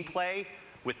intense gameplay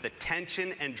with the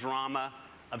tension and drama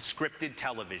of scripted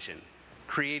television,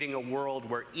 creating a world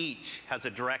where each has a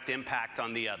direct impact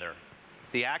on the other.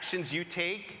 The actions you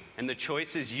take and the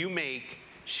choices you make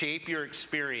shape your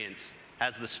experience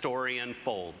as the story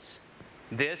unfolds.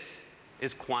 This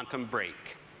is Quantum Break.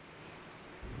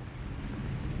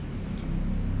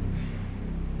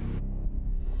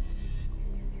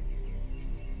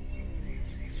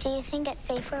 Do you think it's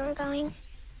safe where we're going?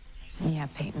 Yeah,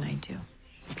 Peyton, I do.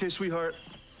 Okay, sweetheart,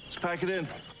 let's pack it in.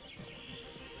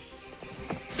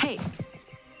 Hey.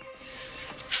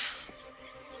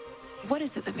 What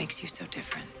is it that makes you so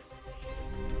different?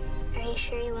 Are you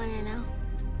sure you want to know?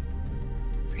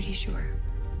 Pretty sure.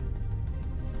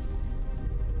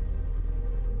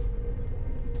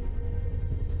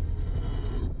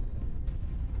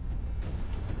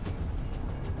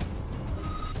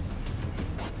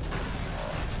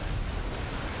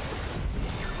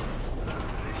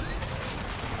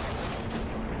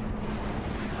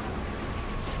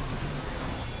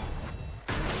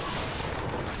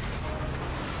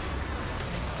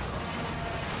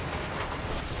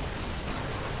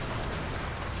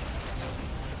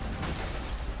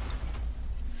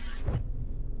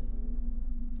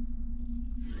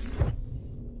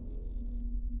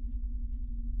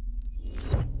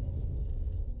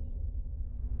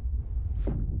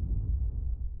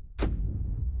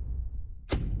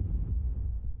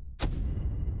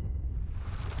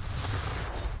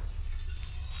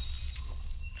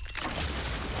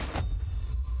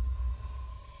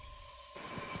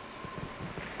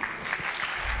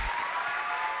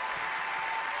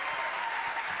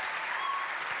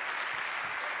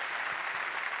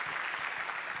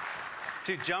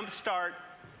 To jumpstart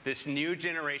this new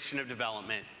generation of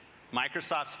development,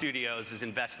 Microsoft Studios is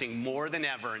investing more than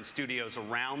ever in studios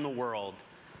around the world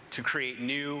to create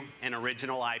new and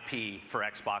original IP for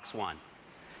Xbox One.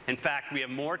 In fact, we have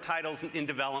more titles in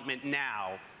development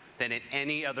now than at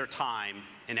any other time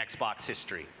in Xbox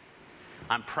history.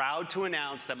 I'm proud to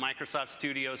announce that Microsoft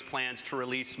Studios plans to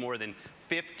release more than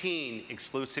 15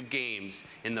 exclusive games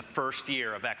in the first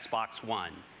year of Xbox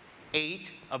One,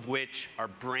 8 of which are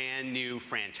brand new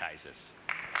franchises.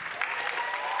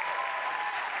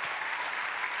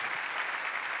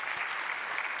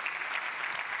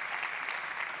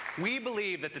 We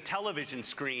believe that the television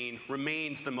screen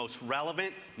remains the most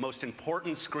relevant, most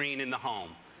important screen in the home,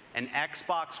 and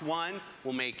Xbox One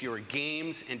will make your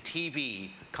games and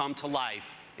TV come to life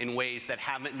in ways that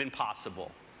haven't been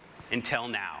possible until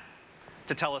now.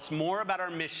 To tell us more about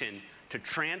our mission to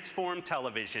transform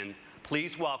television,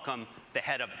 please welcome the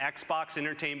head of Xbox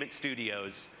Entertainment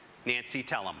Studios, Nancy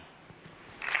Tellem.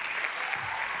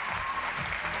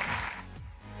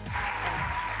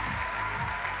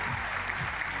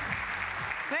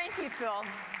 Thank you, Phil.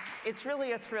 It's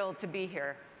really a thrill to be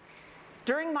here.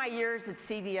 During my years at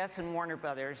CBS and Warner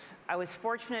Brothers, I was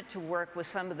fortunate to work with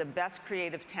some of the best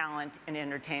creative talent in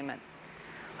entertainment.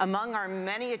 Among our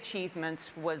many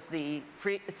achievements was the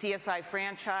CSI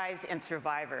franchise and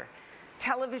Survivor,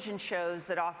 television shows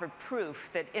that offer proof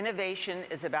that innovation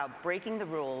is about breaking the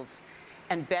rules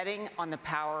and betting on the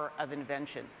power of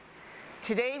invention.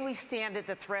 Today, we stand at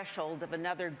the threshold of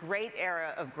another great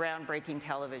era of groundbreaking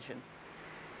television.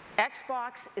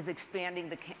 Xbox is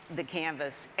expanding the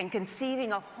canvas and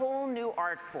conceiving a whole new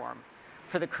art form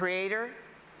for the creator,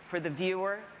 for the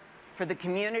viewer, for the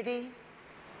community,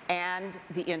 and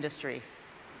the industry.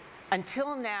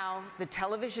 Until now, the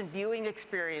television viewing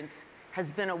experience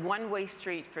has been a one-way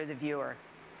street for the viewer.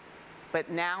 But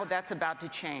now that's about to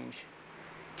change.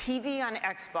 TV on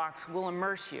Xbox will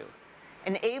immerse you,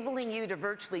 enabling you to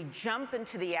virtually jump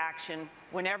into the action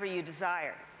whenever you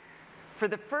desire. For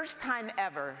the first time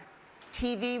ever,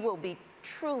 TV will be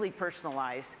truly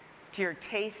personalized to your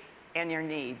tastes and your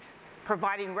needs,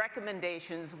 providing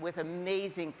recommendations with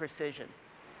amazing precision.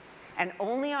 And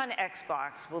only on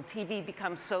Xbox will TV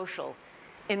become social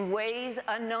in ways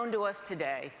unknown to us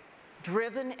today,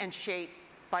 driven and shaped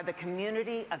by the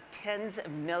community of tens of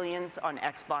millions on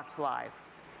Xbox Live.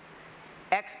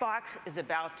 Xbox is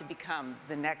about to become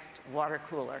the next water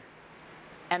cooler.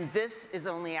 And this is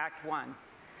only Act 1.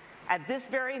 At this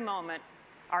very moment,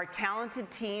 our talented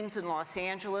teams in Los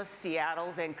Angeles,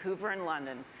 Seattle, Vancouver, and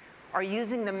London are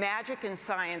using the magic and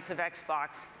science of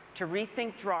Xbox to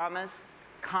rethink dramas,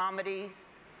 comedies,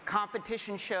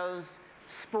 competition shows,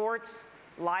 sports,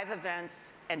 live events,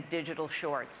 and digital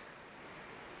shorts.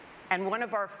 And one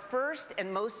of our first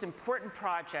and most important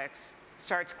projects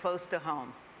starts close to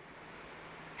home.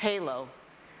 Halo,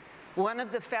 one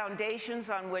of the foundations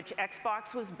on which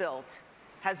Xbox was built,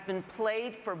 has been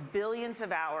played for billions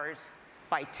of hours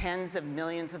by tens of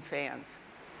millions of fans.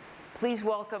 Please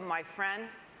welcome my friend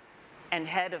and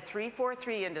head of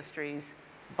 343 Industries,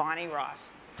 Bonnie Ross.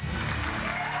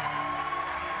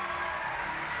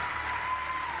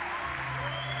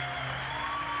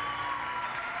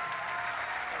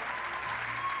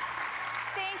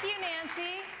 Thank you,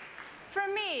 Nancy.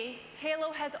 For me,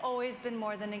 Halo has always been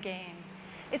more than a game.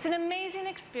 It's an amazing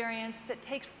experience that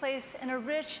takes place in a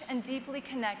rich and deeply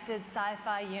connected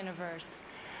sci-fi universe,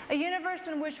 a universe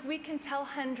in which we can tell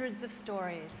hundreds of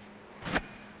stories.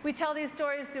 We tell these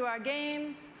stories through our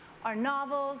games, our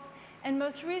novels, and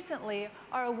most recently,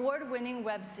 our award-winning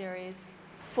web series,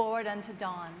 Forward Unto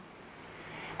Dawn.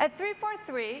 At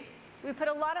 343, we put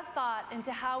a lot of thought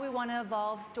into how we want to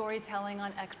evolve storytelling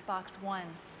on Xbox One.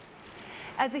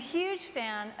 As a huge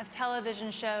fan of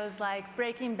television shows like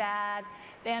Breaking Bad,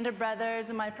 Band of Brothers,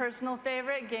 and my personal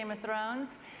favorite, Game of Thrones,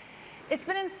 it's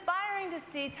been inspiring to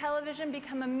see television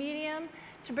become a medium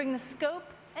to bring the scope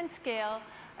and scale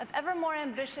of ever more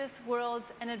ambitious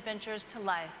worlds and adventures to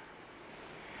life.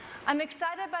 I'm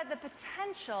excited by the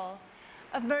potential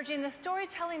of merging the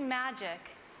storytelling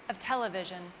magic of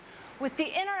television with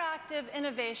the interactive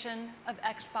innovation of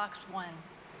Xbox One.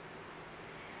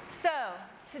 So,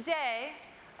 today,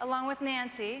 along with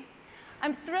Nancy,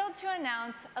 I'm thrilled to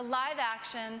announce a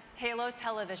live-action Halo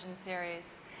television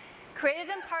series, created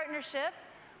in partnership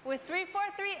with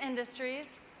 343 Industries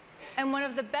and one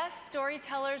of the best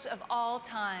storytellers of all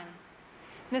time,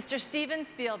 Mr. Steven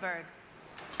Spielberg.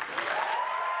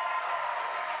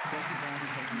 Thank you, Bonnie.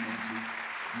 Thank you, Nancy.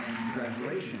 And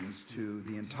congratulations to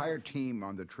the entire team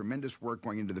on the tremendous work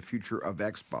going into the future of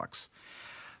Xbox.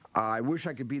 I wish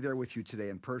I could be there with you today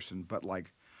in person, but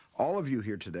like all of you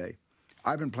here today,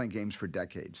 I've been playing games for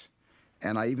decades.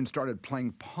 And I even started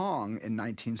playing Pong in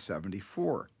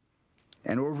 1974.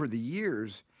 And over the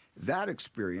years, that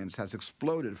experience has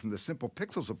exploded from the simple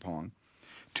pixels of Pong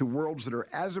to worlds that are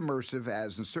as immersive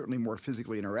as, and certainly more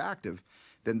physically interactive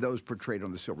than those portrayed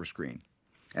on the silver screen.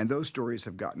 And those stories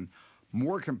have gotten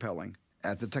more compelling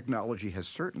as the technology has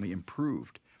certainly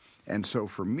improved. And so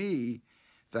for me,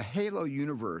 the Halo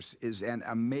universe is an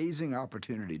amazing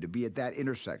opportunity to be at that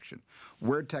intersection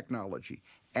where technology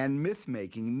and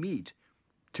myth-making meet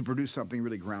to produce something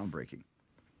really groundbreaking.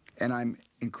 And I'm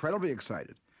incredibly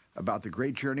excited about the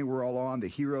great journey we're all on, the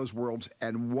heroes, worlds,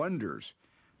 and wonders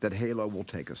that Halo will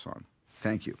take us on.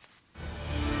 Thank you.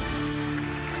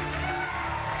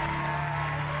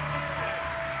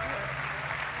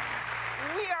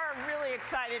 We are really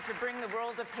excited to bring the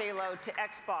world of Halo to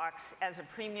Xbox as a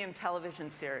premium television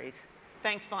series.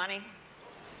 Thanks, Bonnie.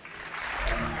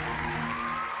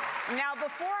 Now,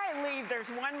 before I leave, there's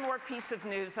one more piece of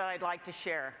news that I'd like to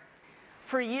share.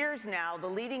 For years now, the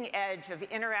leading edge of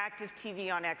interactive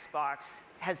TV on Xbox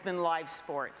has been live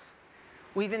sports.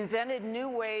 We've invented new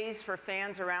ways for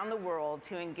fans around the world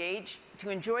to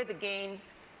enjoy the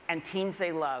games and teams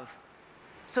they love.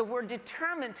 So we're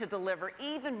determined to deliver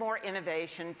even more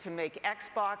innovation to make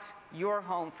Xbox your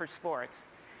home for sports.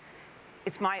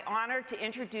 It's my honor to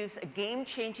introduce a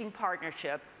game-changing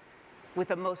partnership with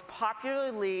the most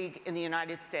popular league in the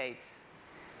United States.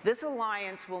 This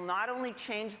alliance will not only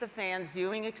change the fans'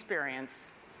 viewing experience,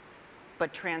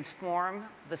 but transform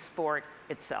the sport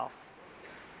itself.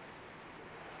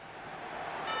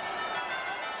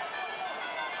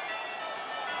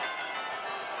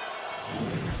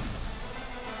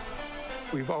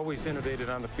 We've always innovated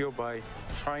on the field by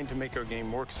trying to make our game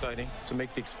more exciting, to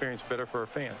make the experience better for our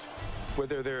fans.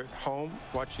 Whether they're at home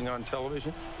watching on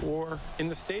television or in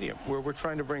the stadium, where we're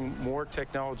trying to bring more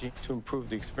technology to improve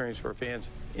the experience for our fans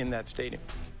in that stadium.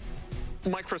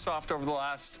 Microsoft over the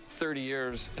last 30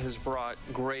 years has brought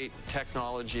great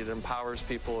technology that empowers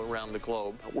people around the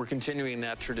globe. We're continuing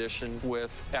that tradition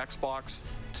with Xbox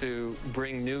to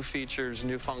bring new features,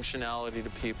 new functionality to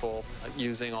people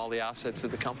using all the assets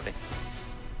of the company.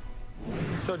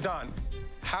 So Don,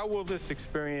 how will this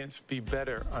experience be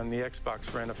better on the Xbox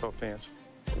for NFL fans?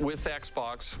 With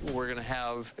Xbox, we're going to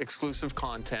have exclusive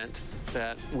content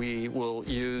that we will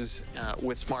use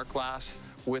with Smart Glass,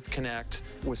 with Connect,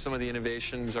 with some of the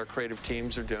innovations our creative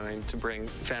teams are doing to bring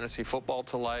fantasy football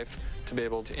to life, to be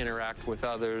able to interact with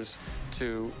others,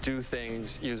 to do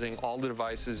things using all the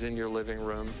devices in your living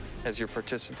room as you're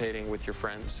participating with your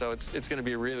friends. So it's going to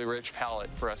be a really rich palette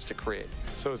for us to create.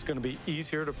 So it's going to be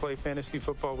easier to play fantasy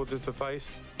football with the device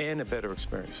and a better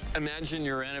experience. Imagine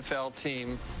your NFL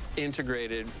team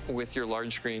integrated with your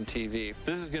large screen TV.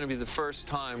 This is going to be the first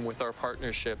time with our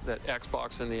partnership that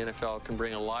Xbox and the NFL can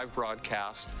bring a live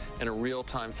broadcast and a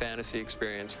real-time fantasy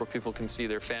experience where people can see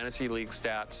their fantasy league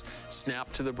stats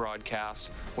snap to the broadcast.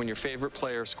 When your favorite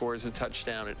player scores a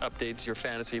touchdown, it updates your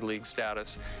fantasy league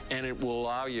status, and it will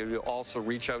allow you to also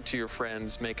reach out to your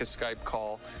friends, make a Skype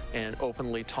call, and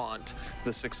openly taunt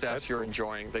the success you're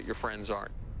enjoying that your friends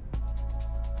aren't.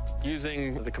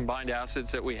 Using the combined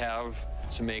assets that we have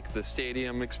to make the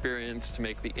stadium experience, to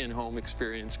make the in-home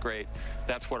experience great,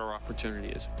 that's what our opportunity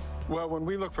is. Well, when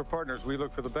we look for partners, we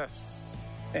look for the best.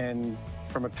 And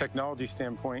from a technology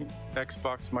standpoint,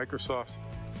 Xbox, Microsoft,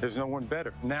 there's no one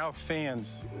better. Now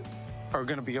fans are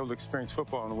going to be able to experience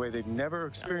football in a way they've never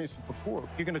experienced it before.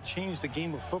 You're going to change the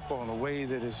game of football in a way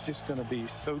that is just going to be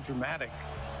so dramatic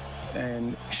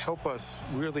and help us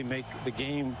really make the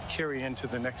game carry into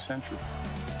the next century.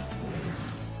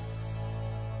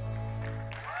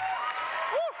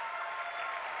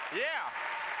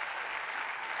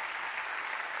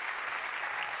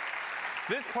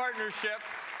 This partnership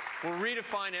will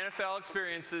redefine NFL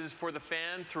experiences for the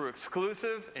fan through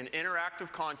exclusive and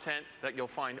interactive content that you'll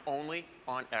find only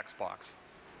on Xbox.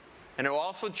 And it will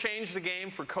also change the game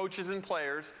for coaches and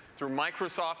players through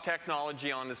Microsoft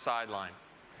technology on the sideline.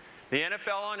 The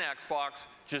NFL on Xbox,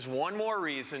 just one more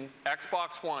reason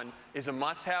Xbox One is a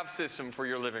must-have system for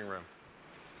your living room.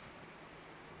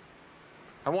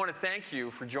 I want to thank you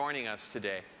for joining us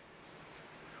today.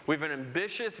 We have an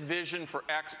ambitious vision for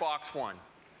Xbox One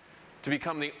to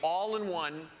become the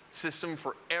all-in-one system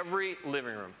for every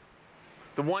living room.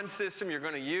 The one system you're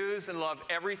going to use and love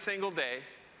every single day,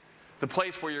 the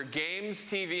place where your games,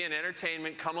 TV, and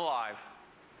entertainment come alive.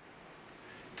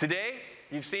 Today,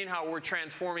 you've seen how we're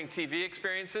transforming TV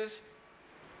experiences.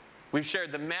 We've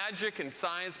shared the magic and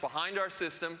science behind our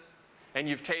system, and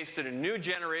you've tasted a new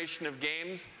generation of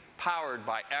games powered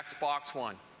by Xbox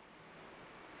One.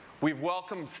 We've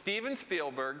welcomed Steven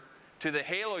Spielberg to the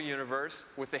Halo universe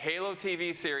with the Halo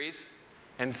TV series,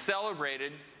 and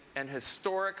celebrated an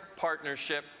historic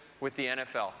partnership with the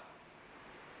NFL.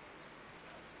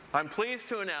 I'm pleased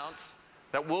to announce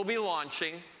that we'll be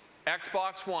launching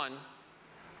Xbox One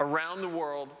around the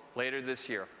world later this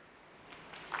year.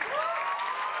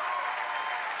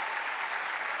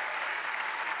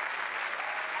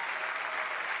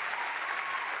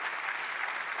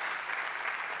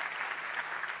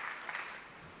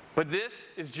 But this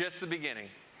is just the beginning.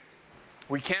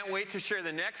 We can't wait to share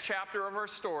the next chapter of our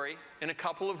story in a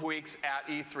couple of weeks at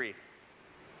E3.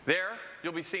 There,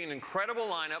 you'll be seeing an incredible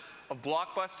lineup of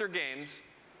blockbuster games,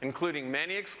 including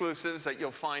many exclusives that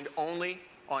you'll find only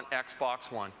on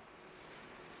Xbox One.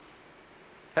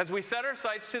 As we set our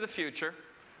sights to the future,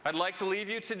 I'd like to leave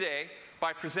you today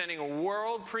by presenting a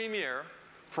world premiere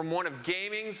from one of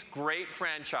gaming's great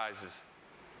franchises.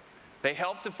 They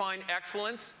helped define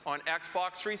excellence on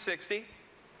Xbox 360.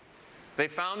 They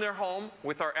found their home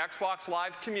with our Xbox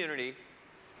Live community.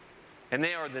 And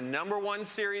they are the #1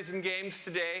 series in games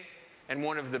today and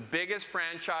one of the biggest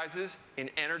franchises in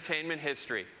entertainment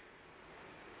history.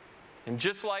 And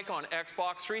just like on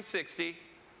Xbox 360,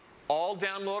 all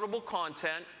downloadable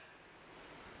content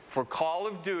for Call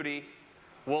of Duty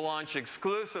will launch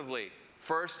exclusively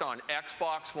first on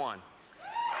Xbox One.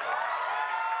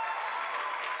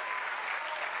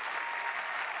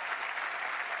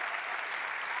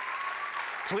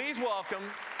 Please welcome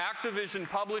Activision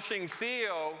Publishing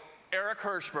CEO, Eric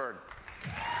Hirshberg.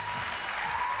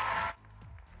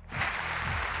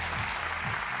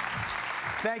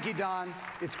 Thank you, Don.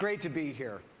 It's great to be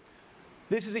here.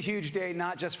 This is a huge day,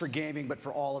 not just for gaming, but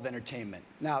for all of entertainment.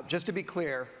 Now, just to be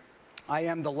clear, I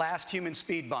am the last human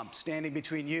speed bump standing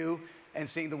between you and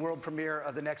seeing the world premiere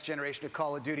of the next generation of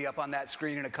Call of Duty up on that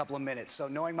screen in a couple of minutes. So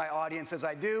knowing my audience as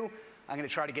I do, I'm going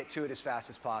to try to get to it as fast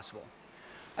as possible.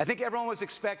 I think everyone was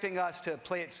expecting us to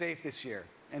play it safe this year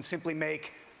and simply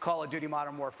make Call of Duty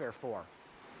Modern Warfare 4.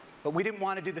 But we didn't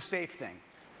want to do the safe thing.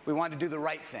 We wanted to do the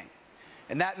right thing.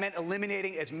 And that meant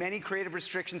eliminating as many creative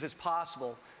restrictions as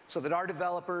possible so that our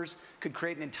developers could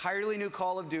create an entirely new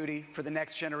Call of Duty for the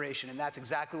next generation. And that's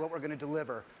exactly what we're going to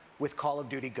deliver with Call of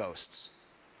Duty Ghosts.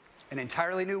 An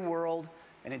entirely new world,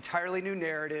 an entirely new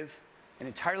narrative, an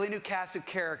entirely new cast of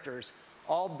characters,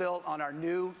 all built on our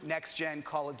new next-gen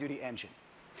Call of Duty engine.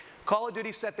 Call of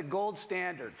Duty set the gold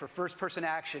standard for first-person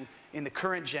action in the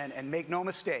current gen, and make no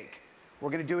mistake,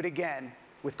 we're going to do it again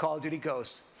with Call of Duty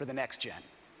Ghosts for the next gen.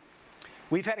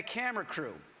 We've had a camera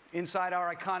crew inside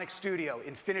our iconic studio,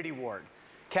 Infinity Ward,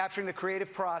 capturing the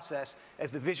creative process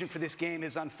as the vision for this game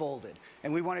is unfolded.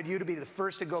 And we wanted you to be the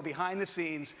first to go behind the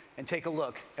scenes and take a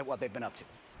look at what they've been up to.